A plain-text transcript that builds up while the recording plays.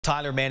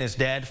Tyler man is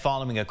dead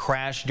following a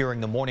crash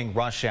during the morning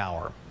rush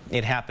hour.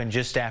 It happened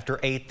just after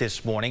 8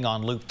 this morning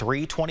on Loop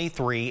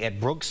 323 at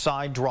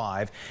Brookside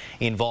Drive,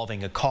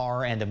 involving a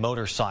car and a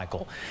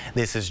motorcycle.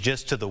 This is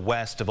just to the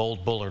west of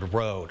Old Bullard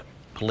Road.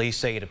 Police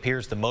say it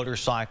appears the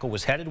motorcycle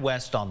was headed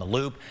west on the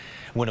loop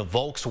when a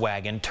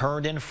Volkswagen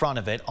turned in front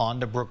of it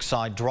onto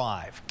Brookside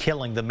Drive,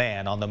 killing the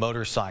man on the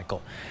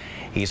motorcycle.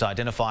 He's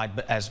identified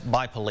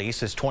by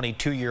police as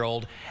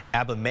 22-year-old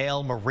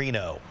Abimael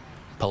Marino.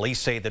 Police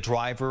say the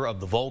driver of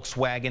the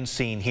Volkswagen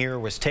seen here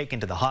was taken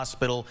to the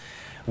hospital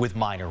with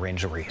minor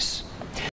injuries.